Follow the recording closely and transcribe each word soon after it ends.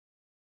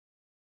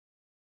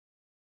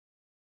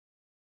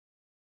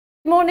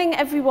Good morning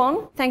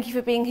everyone, thank you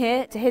for being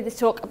here to hear this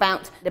talk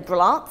about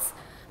liberal arts.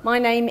 My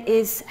name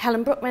is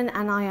Helen Brookman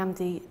and I am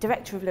the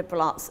Director of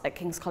Liberal Arts at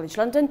King's College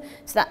London.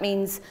 So that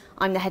means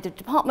I'm the head of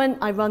department.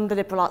 I run the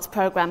liberal arts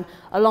programme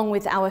along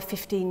with our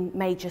 15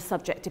 major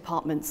subject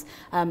departments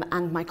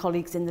and my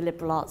colleagues in the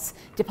liberal arts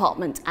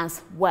department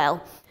as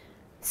well.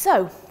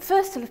 So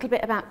first a little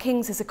bit about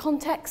King's as a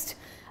context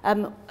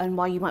and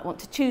why you might want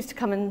to choose to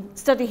come and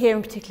study here,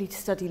 and particularly to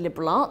study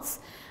liberal arts.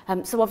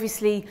 So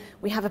obviously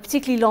we have a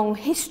particularly long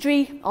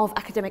history of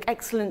academic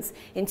excellence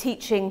in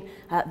teaching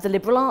the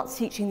liberal arts,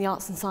 teaching the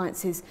arts and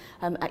sciences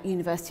at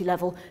university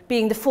level,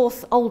 being the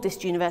fourth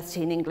oldest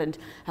university in England,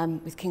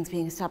 with King's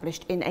being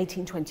established in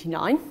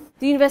 1829.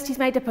 The university is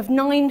made up of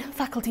 9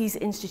 faculties,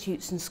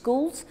 institutes and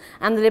schools,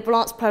 and the liberal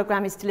arts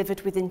programme is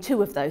delivered within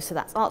 2 of those, so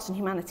that's arts and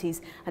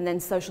humanities and then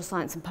social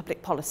science and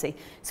public policy.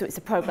 So it's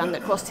a programme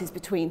that crosses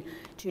between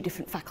 2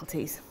 different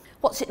faculties.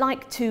 What's it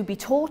like to be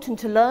taught and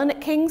to learn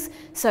at King's?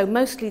 So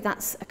mostly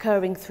that's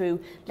occurring through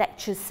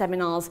lectures,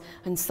 seminars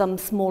and some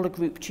smaller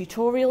group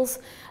tutorials,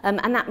 and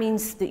that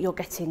means that you're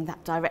getting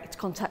that direct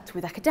contact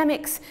with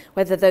academics,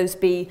 whether those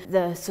be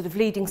the sort of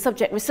leading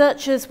subject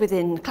researchers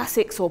within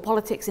classics or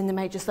politics in the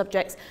major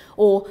subjects,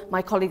 or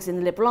my colleagues in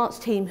the liberal arts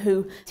team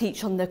who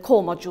teach on the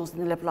core modules in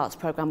the liberal arts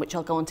programme, which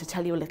I'll go on to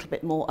tell you a little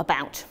bit more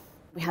about.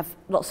 We have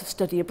lots of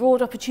study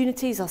abroad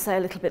opportunities, I'll say a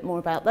little bit more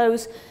about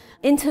those,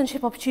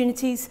 internship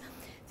opportunities,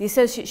 the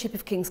Associateship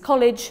of King's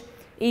College,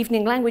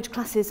 evening language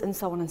classes and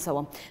so on and so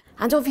on.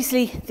 And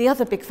obviously the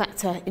other big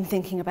factor in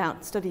thinking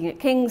about studying at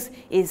King's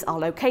is our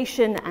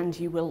location, and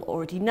you will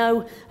already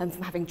know, and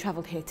from having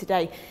travelled here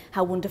today,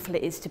 how wonderful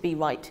it is to be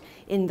right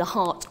in the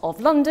heart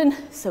of London.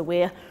 So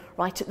we're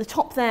right at the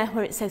top there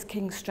where it says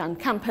King's Strand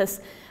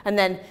campus, and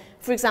then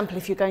for example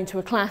if you're going to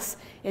a class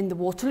in the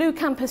Waterloo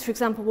campus, for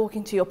example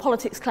walking to your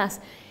politics class,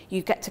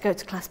 you get to go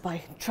to class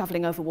by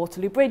travelling over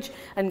Waterloo Bridge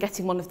and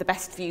getting one of the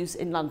best views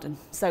in London.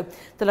 So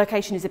the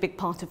location is a big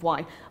part of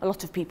why a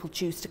lot of people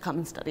choose to come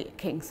and study at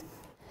King's.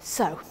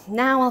 So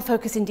now I'll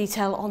focus in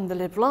detail on the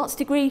liberal arts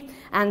degree,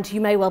 and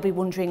you may well be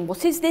wondering,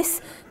 what is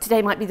this?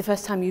 Today might be the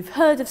first time you've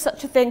heard of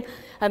such a thing,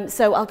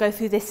 so I'll go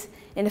through this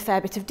in a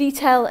fair bit of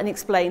detail and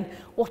explain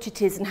what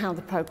it is and how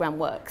the programme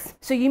works.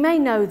 So you may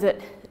know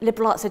that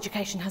liberal arts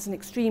education has an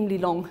extremely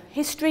long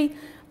history,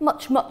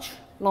 much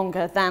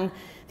longer than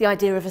the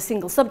idea of a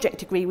single subject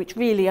degree, which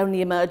really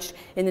only emerged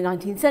in the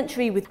 19th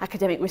century with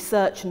academic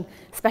research and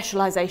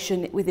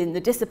specialisation within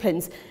the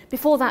disciplines.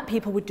 Before that,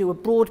 people would do a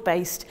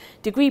broad-based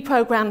degree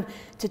programme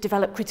to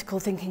develop critical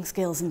thinking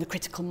skills and the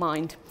critical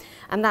mind.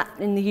 And that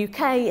in the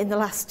UK in the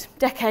last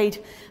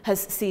decade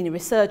has seen a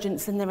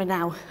resurgence, and there are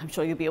now, I'm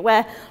sure you'll be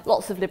aware,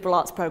 lots of liberal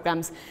arts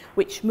programmes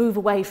which move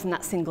away from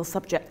that single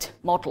subject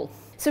model.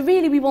 So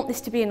really we want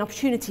this to be an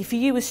opportunity for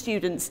you as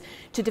students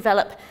to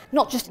develop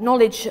not just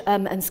knowledge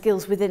and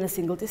skills within a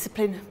single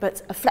discipline,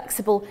 but a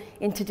flexible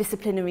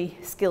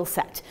interdisciplinary skill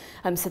set.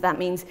 So that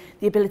means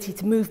the ability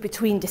to move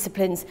between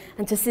disciplines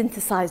and to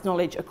synthesise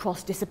knowledge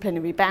across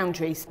disciplinary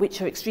boundaries,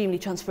 which are extremely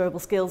transferable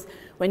skills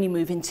when you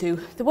move into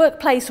the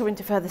workplace or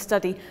into further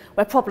study,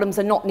 where problems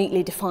are not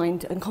neatly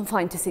defined and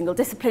confined to single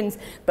disciplines,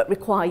 but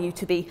require you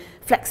to be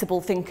flexible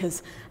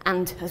thinkers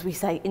and, as we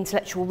say,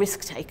 intellectual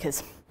risk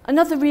takers.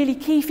 Another really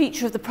key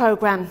feature of the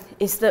programme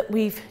is that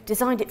we've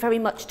designed it very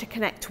much to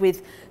connect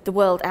with the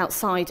world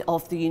outside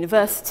of the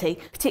university,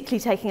 particularly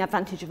taking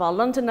advantage of our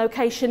London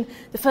location.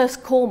 The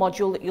first core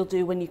module that you'll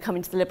do when you come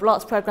into the liberal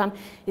arts programme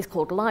is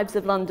called Lives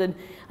of London,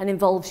 and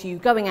involves you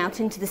going out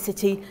into the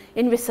city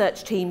in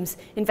research teams,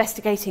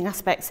 investigating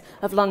aspects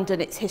of London,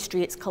 its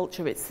history, its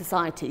culture, its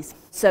societies.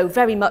 So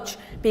very much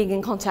being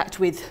in contact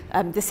with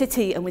the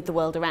city and with the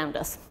world around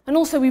us. And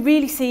also we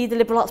really see the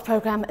liberal arts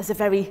programme as a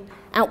very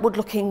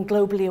outward-looking,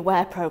 globally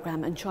aware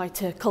programme, and try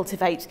to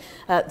cultivate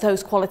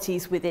those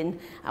qualities within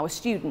our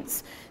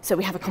students. So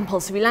we have a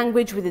compulsory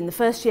language within the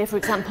first year, for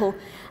example,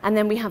 and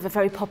then we have a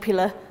very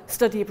popular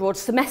study abroad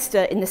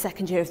semester in the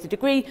second year of the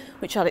degree,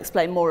 which I'll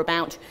explain more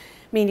about,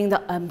 meaning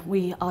that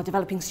we are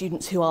developing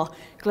students who are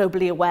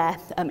globally aware,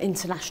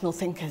 international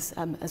thinkers,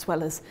 as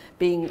well as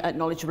being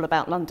knowledgeable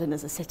about London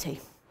as a city.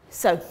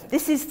 So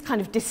this is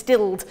kind of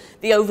distilled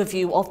the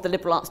overview of the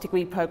liberal arts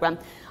degree programme.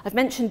 I've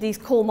mentioned these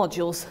core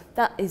modules.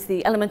 That is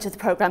the element of the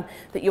programme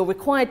that you're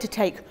required to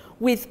take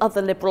with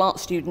other liberal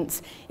arts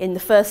students in the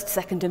first,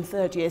 second and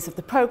third years of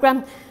the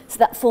programme. So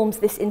that forms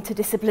this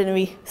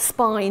interdisciplinary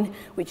spine,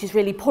 which is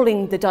really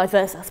pulling the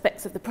diverse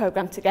aspects of the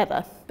programme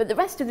together. But the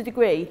rest of the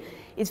degree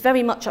is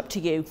very much up to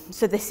you.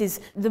 So this is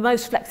the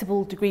most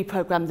flexible degree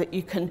programme that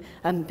you can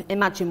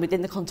imagine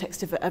within the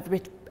context of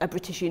a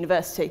British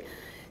university.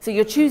 So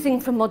you're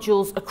choosing from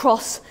modules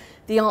across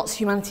the arts,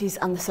 humanities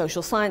and the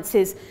social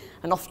sciences,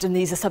 and often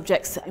these are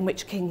subjects in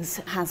which King's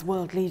has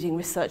world-leading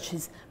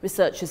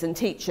researchers and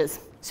teachers.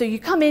 So you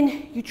come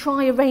in, you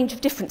try a range of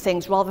different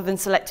things rather than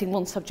selecting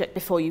one subject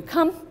before you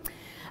come,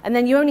 and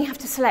then you only have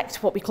to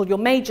select what we call your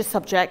major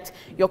subject,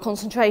 your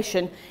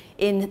concentration,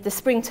 in the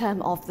spring term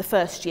of the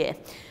first year.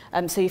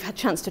 So you've had a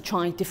chance to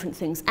try different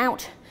things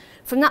out.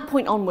 From that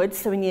point onwards,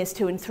 so in years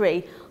 2 and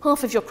 3,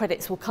 half of your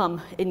credits will come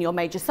in your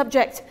major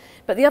subject,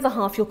 but the other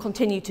half you'll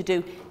continue to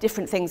do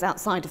different things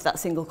outside of that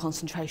single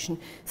concentration,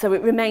 so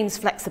it remains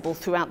flexible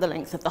throughout the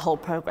length of the whole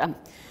programme.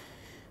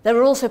 There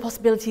are also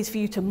possibilities for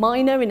you to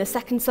minor in a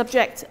second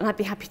subject, and I'd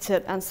be happy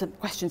to answer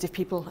questions if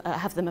people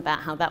have them about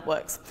how that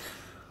works.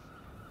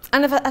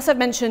 And as I've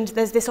mentioned,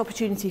 there's this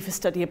opportunity for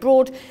study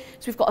abroad.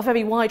 So we've got a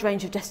very wide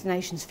range of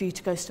destinations for you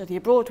to go study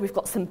abroad. We've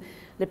got some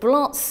liberal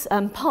arts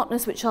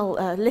partners, which I'll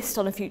list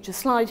on a future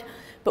slide,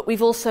 but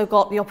we've also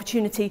got the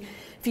opportunity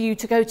for you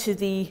to go to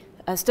the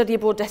study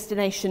abroad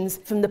destinations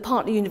from the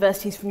partner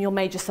universities from your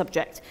major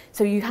subject.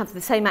 So you have the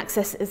same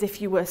access as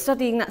if you were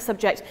studying that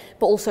subject,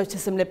 but also to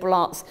some liberal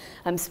arts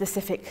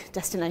specific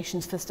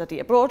destinations for study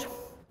abroad.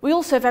 We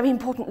also, very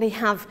importantly,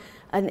 have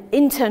an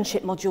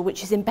internship module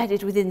which is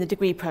embedded within the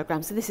degree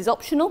programme. So this is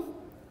optional,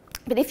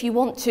 but if you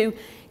want to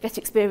get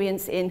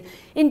experience in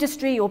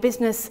industry or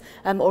business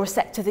or a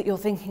sector that you're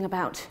thinking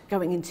about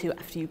going into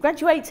after you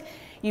graduate,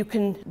 you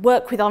can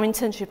work with our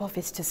internship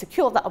office to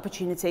secure that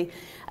opportunity,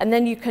 and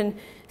then you can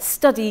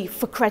study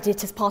for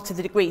credit as part of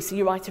the degree. So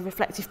you write a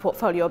reflective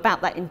portfolio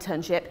about that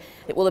internship.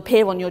 It will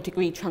appear on your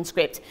degree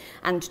transcript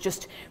and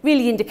just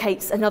really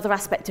indicates another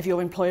aspect of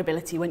your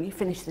employability when you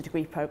finish the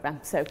degree programme.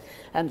 So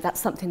that's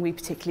something we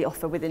particularly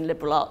offer within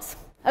liberal arts.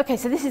 Okay,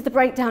 so this is the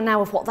breakdown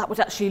now of what that would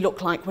actually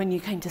look like when you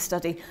came to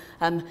study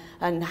and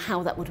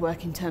how that would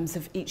work in terms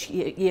of each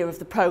year of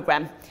the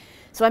programme.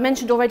 So I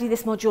mentioned already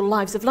this module,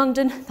 Lives of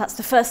London. That's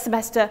the first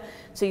semester,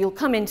 so you'll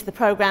come into the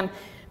programme,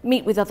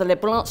 meet with other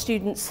liberal arts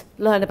students,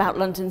 learn about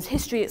London's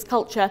history, its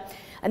culture,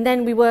 and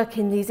then we work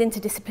in these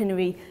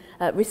interdisciplinary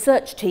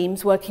research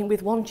teams working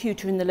with one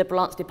tutor in the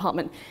liberal arts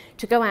department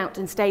to go out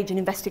and stage an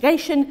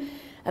investigation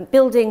and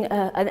building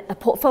a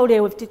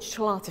portfolio of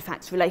digital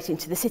artefacts relating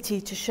to the city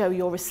to show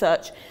your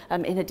research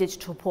in a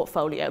digital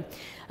portfolio.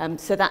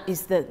 So that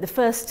is the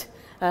first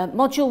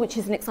module, which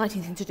is an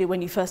exciting thing to do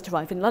when you first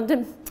arrive in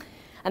London.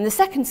 And the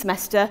second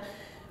semester,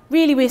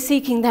 really we're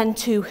seeking then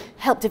to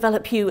help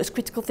develop you as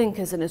critical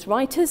thinkers and as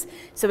writers.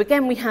 So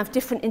again, we have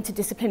different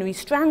interdisciplinary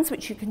strands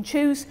which you can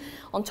choose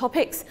on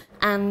topics,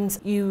 and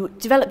you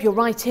develop your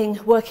writing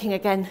working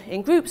again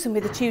in groups and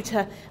with a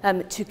tutor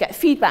to get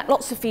feedback,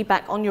 lots of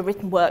feedback on your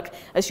written work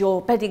as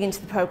you're bedding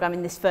into the programme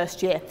in this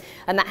first year.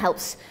 And that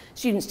helps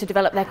students to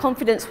develop their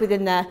confidence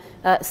within their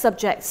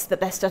subjects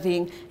that they're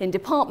studying in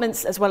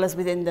departments as well as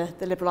within the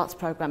liberal arts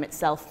programme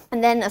itself.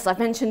 And then, as I've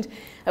mentioned,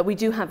 we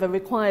do have a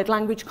required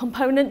language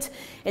component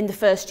in the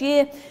first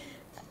year.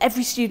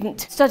 Every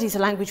student studies a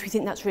language. We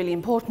think that's really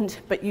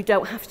important, but you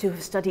don't have to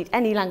have studied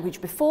any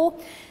language before.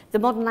 The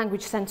Modern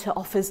Language Centre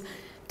offers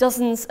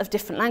dozens of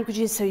different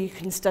languages, so you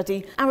can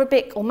study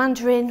Arabic or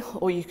Mandarin,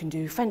 or you can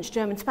do French,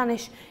 German,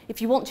 Spanish.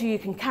 If you want to, you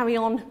can carry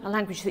on a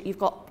language that you've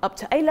got up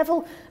to A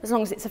level, as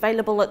long as it's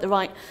available at the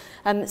right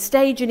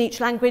stage in each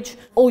language,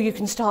 or you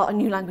can start a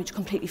new language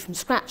completely from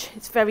scratch.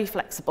 It's very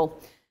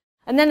flexible.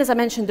 And then, as I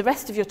mentioned, the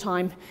rest of your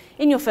time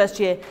in your first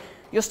year,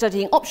 you're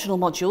studying optional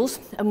modules,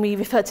 and we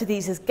refer to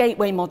these as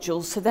gateway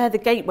modules. So they're the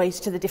gateways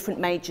to the different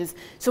majors.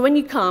 So when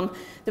you come,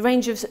 the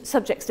range of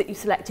subjects that you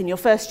select in your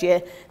first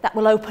year, that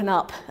will open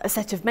up a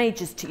set of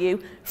majors to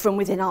you from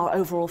within our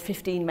overall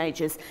 15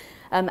 majors.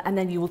 And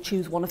then you will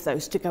choose one of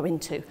those to go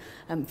into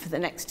for the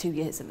next 2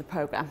 years of the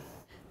programme.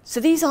 So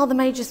these are the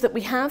majors that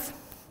we have.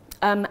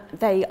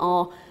 They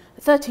are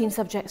 13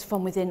 subjects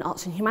from within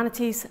Arts and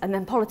Humanities, and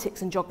then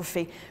Politics and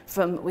Geography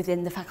from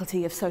within the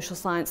Faculty of Social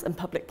Science and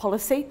Public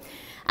Policy.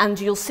 And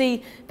you'll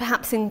see,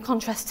 perhaps in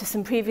contrast to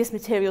some previous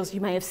materials you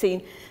may have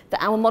seen,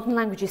 that our Modern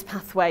Languages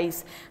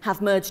pathways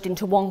have merged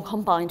into one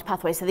combined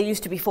pathway. So there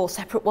used to be 4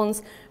 separate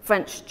ones: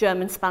 French,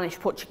 German, Spanish,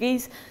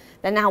 Portuguese.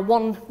 They're now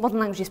one Modern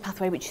Languages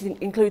pathway, which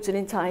includes an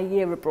entire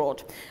year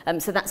abroad.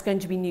 So that's going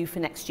to be new for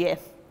next year.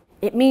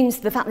 It means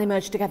the fact they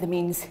merge together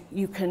means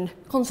you can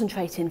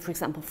concentrate in, for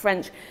example,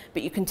 French,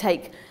 but you can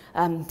take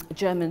a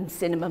German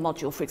cinema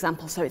module, for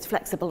example, so it's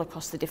flexible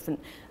across the different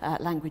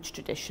language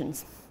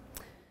traditions.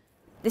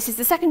 This is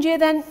the second year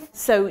then,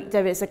 so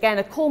there is again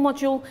a core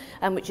module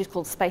which is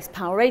called Space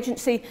Power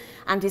Agency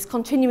and is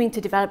continuing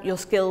to develop your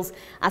skills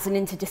as an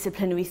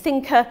interdisciplinary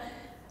thinker,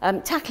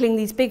 tackling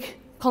these big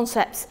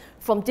concepts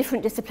from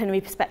different disciplinary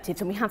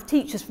perspectives, and we have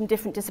teachers from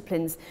different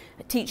disciplines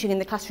teaching in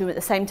the classroom at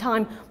the same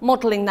time,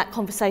 modelling that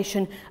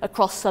conversation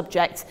across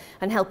subjects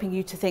and helping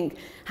you to think,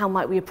 how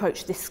might we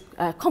approach this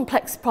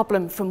complex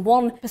problem from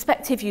one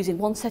perspective using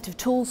one set of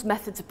tools,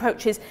 methods,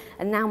 approaches,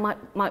 and now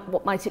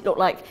what might it look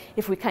like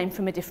if we came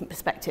from a different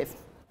perspective.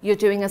 You're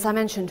doing, as I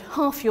mentioned,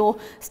 half your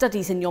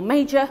studies in your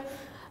major,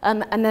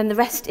 and then the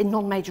rest in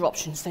non-major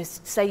options. So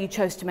say you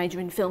chose to major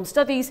in film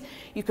studies,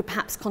 you could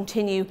perhaps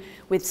continue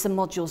with some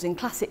modules in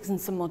classics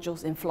and some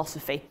modules in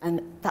philosophy.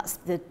 And that's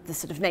the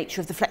sort of nature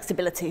of the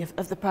flexibility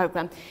of the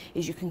programme,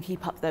 is you can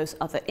keep up those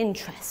other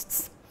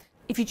interests.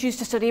 If you choose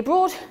to study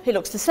abroad, it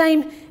looks the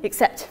same,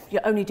 except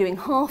you're only doing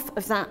half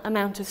of that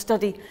amount of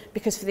study,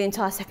 because for the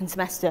entire second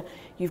semester,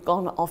 you've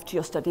gone off to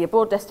your study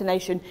abroad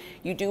destination,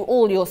 you do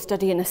all your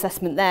study and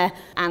assessment there,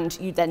 and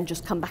you then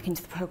just come back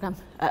into the programme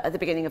at the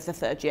beginning of the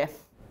third year.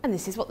 And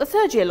this is what the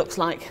third year looks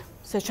like.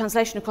 So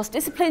translation across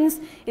disciplines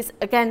is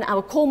again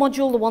our core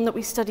module, the one that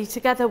we study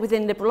together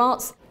within liberal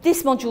arts.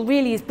 This module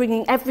really is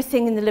bringing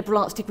everything in the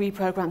liberal arts degree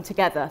programme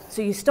together.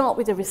 So you start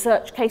with a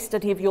research case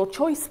study of your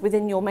choice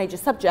within your major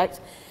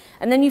subject,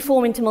 and then you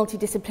form into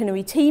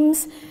multidisciplinary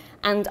teams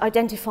and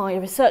identify a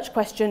research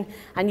question,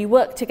 and you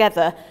work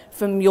together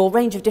from your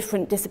range of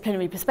different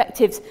disciplinary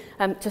perspectives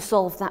to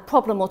solve that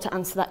problem or to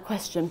answer that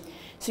question.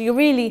 So you're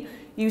really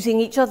using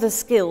each other's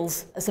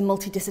skills as a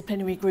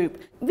multidisciplinary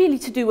group, really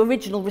to do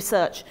original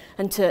research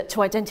and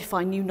to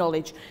identify new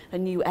knowledge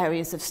and new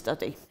areas of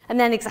study. And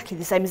then exactly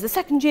the same as the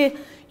second year,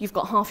 you've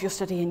got half your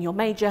study in your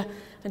major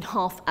and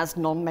half as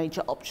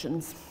non-major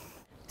options.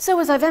 So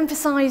as I've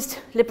emphasised,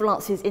 liberal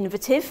arts is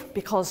innovative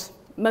because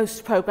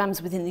most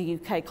programmes within the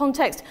UK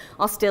context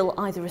are still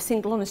either a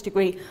single honours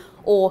degree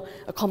or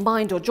a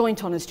combined or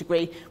joint honours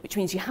degree, which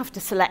means you have to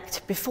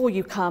select before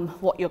you come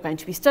what you're going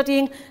to be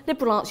studying.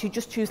 Liberal arts, you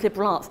just choose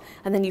liberal arts,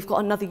 and then you've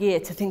got another year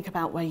to think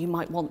about where you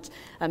might want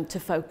to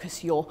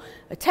focus your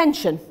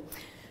attention.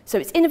 So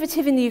it's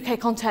innovative in the UK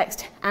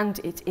context, and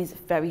it is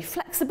very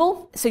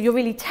flexible. So you're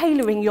really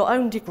tailoring your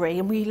own degree,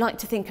 and we like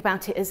to think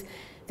about it as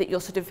that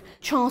you're sort of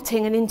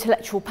charting an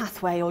intellectual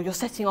pathway, or you're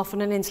setting off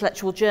on an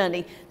intellectual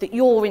journey that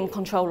you're in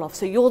control of.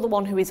 So you're the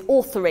one who is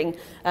authoring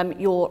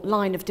your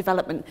line of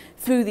development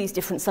through these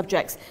different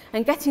subjects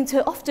and getting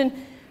to often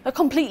a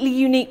completely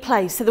unique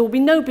place. So there will be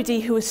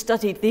nobody who has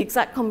studied the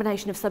exact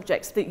combination of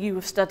subjects that you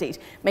have studied,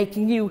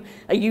 making you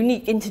a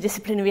unique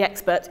interdisciplinary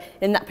expert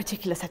in that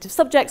particular set of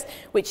subjects,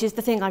 which is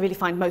the thing I really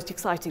find most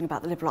exciting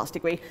about the liberal arts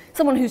degree.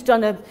 Someone who's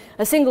done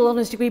a single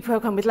honours degree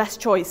programme with less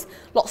choice,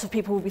 lots of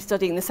people will be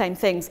studying the same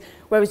things,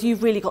 whereas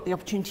you've really got the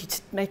opportunity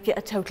to make it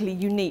a totally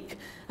unique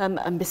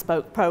and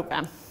bespoke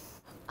programme.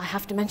 I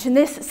have to mention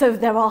this, so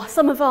there are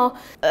some of our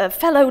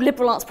fellow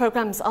liberal arts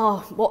programmes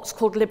are what's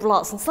called liberal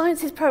arts and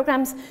sciences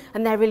programmes,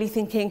 and they're really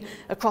thinking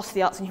across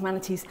the arts and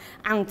humanities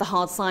and the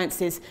hard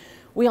sciences.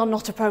 We are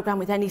not a programme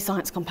with any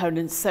science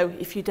components, so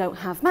if you don't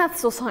have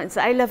maths or science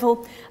at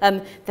A-level,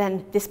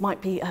 then this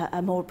might be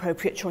a more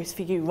appropriate choice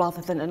for you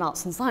rather than an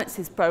arts and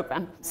sciences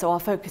programme. So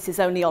our focus is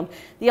only on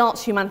the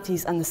arts,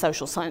 humanities and the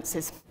social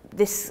sciences.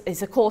 This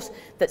is a course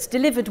that's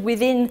delivered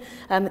within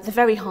the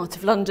very heart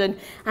of London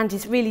and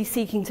is really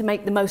seeking to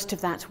make the most of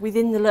that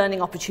within the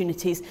learning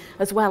opportunities,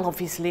 as well,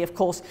 obviously, of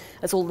course,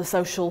 as all the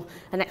social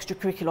and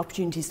extracurricular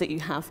opportunities that you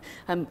have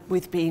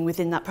with being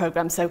within that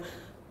programme. So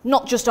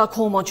not just our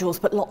core modules,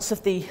 but lots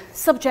of the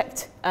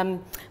subject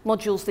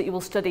modules that you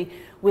will study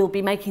will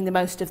be making the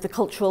most of the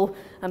cultural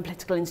and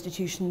political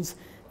institutions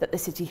that the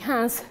city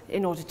has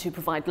in order to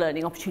provide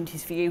learning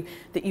opportunities for you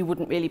that you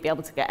wouldn't really be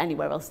able to get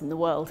anywhere else in the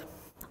world.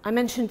 I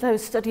mentioned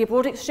those study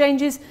abroad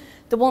exchanges.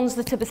 The ones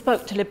that are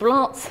bespoke to liberal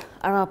arts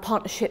are our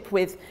partnership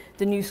with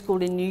the New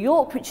School in New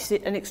York, which is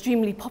an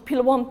extremely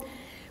popular one,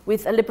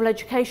 with a liberal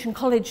education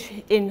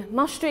college in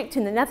Maastricht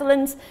in the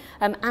Netherlands,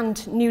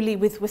 and newly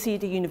with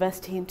Waseda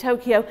University in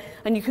Tokyo.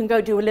 And you can go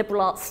do a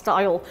liberal arts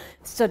style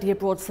study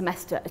abroad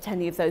semester at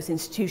any of those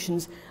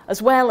institutions,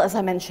 as well as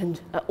I mentioned,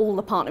 at all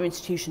the partner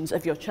institutions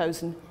of your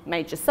chosen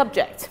major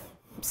subject.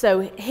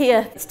 So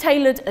here it's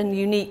tailored and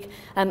unique,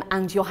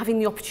 and you're having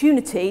the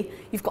opportunity,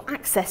 you've got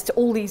access to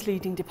all these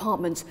leading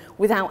departments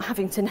without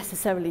having to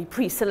necessarily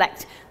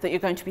pre-select that you're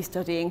going to be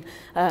studying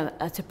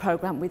at a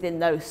programme within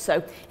those.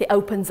 So it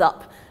opens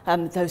up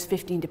those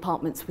 15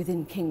 departments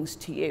within King's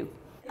to you.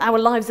 Our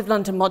Lives of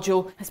London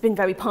module has been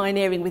very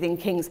pioneering within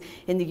King's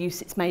in the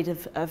use it's made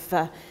of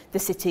the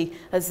city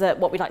as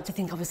what we like to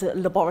think of as a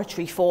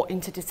laboratory for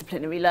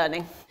interdisciplinary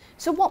learning.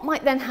 So what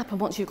might then happen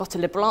once you've got a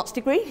liberal arts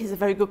degree is a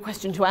very good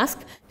question to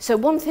ask. So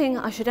one thing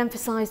I should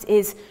emphasise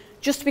is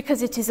just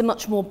because it is a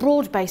much more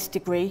broad-based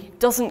degree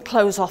doesn't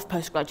close off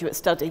postgraduate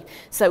study.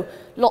 So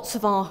lots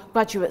of our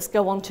graduates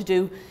go on to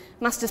do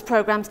master's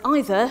programmes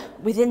either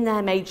within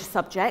their major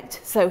subject,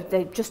 so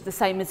they're just the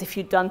same as if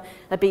you'd done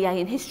a BA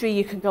in history,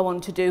 you can go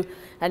on to do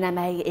an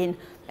MA in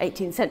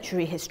 18th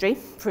century history,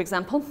 for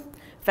example.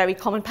 Very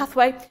common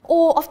pathway,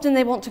 or often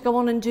they want to go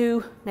on and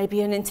do maybe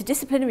an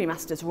interdisciplinary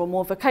master's or a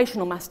more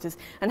vocational master's,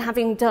 and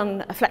having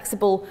done a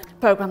flexible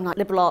programme like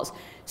liberal arts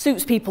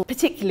suits people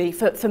particularly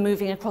for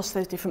moving across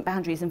those different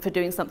boundaries and for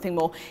doing something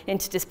more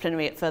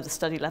interdisciplinary at further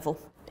study level.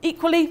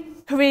 Equally,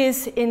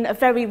 careers in a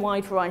very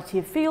wide variety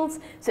of fields,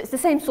 so it's the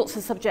same sorts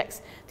of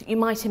subjects that you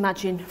might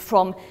imagine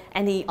from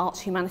any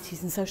arts,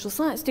 humanities and social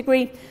science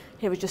degree.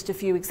 Here are just a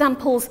few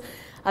examples.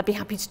 I'd be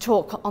happy to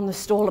talk on the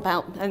stall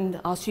about,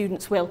 and our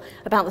students will,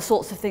 about the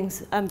sorts of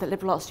things that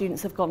liberal arts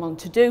students have gone on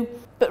to do.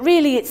 But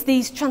really it's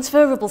these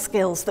transferable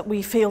skills that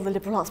we feel the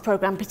liberal arts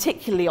programme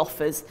particularly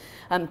offers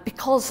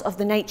because of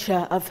the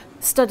nature of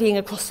studying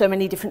across so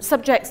many different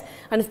subjects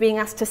and of being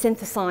asked to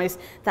synthesise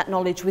that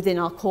knowledge within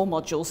our core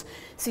modules.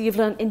 So you've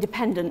learned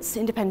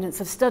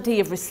independence of study,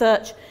 of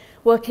research,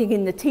 working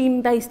in the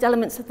team-based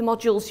elements of the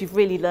modules. You've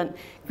really learned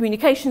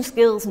communication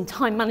skills and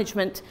time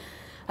management.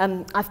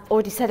 I've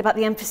already said about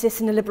the emphasis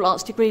in a liberal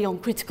arts degree on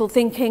critical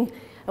thinking,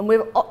 and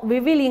we're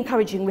really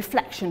encouraging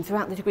reflection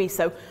throughout the degree.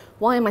 So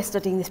why am I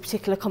studying this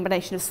particular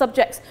combination of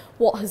subjects?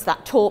 What has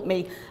that taught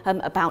me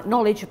about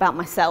knowledge, about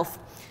myself?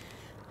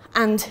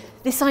 And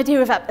this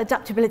idea of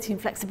adaptability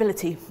and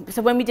flexibility.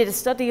 So when we did a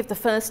study of the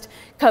first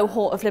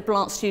cohort of liberal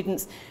arts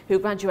students who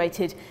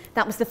graduated,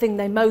 that was the thing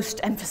they most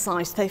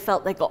emphasised they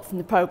felt they got from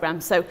the programme.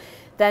 So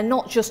they're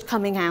not just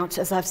coming out,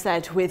 as I've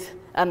said, with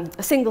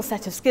a single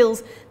set of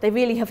skills. They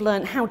really have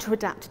learned how to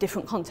adapt to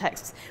different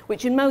contexts,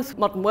 which in most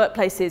modern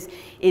workplaces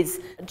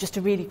is just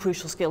a really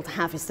crucial skill to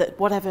have, is that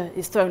whatever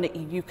is thrown at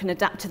you, you can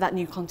adapt to that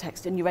new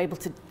context and you're able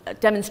to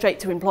demonstrate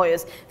to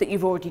employers that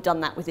you've already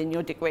done that within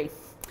your degree.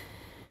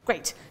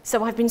 Great.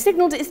 So I've been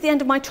signalled it's the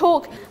end of my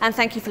talk, and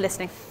thank you for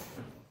listening.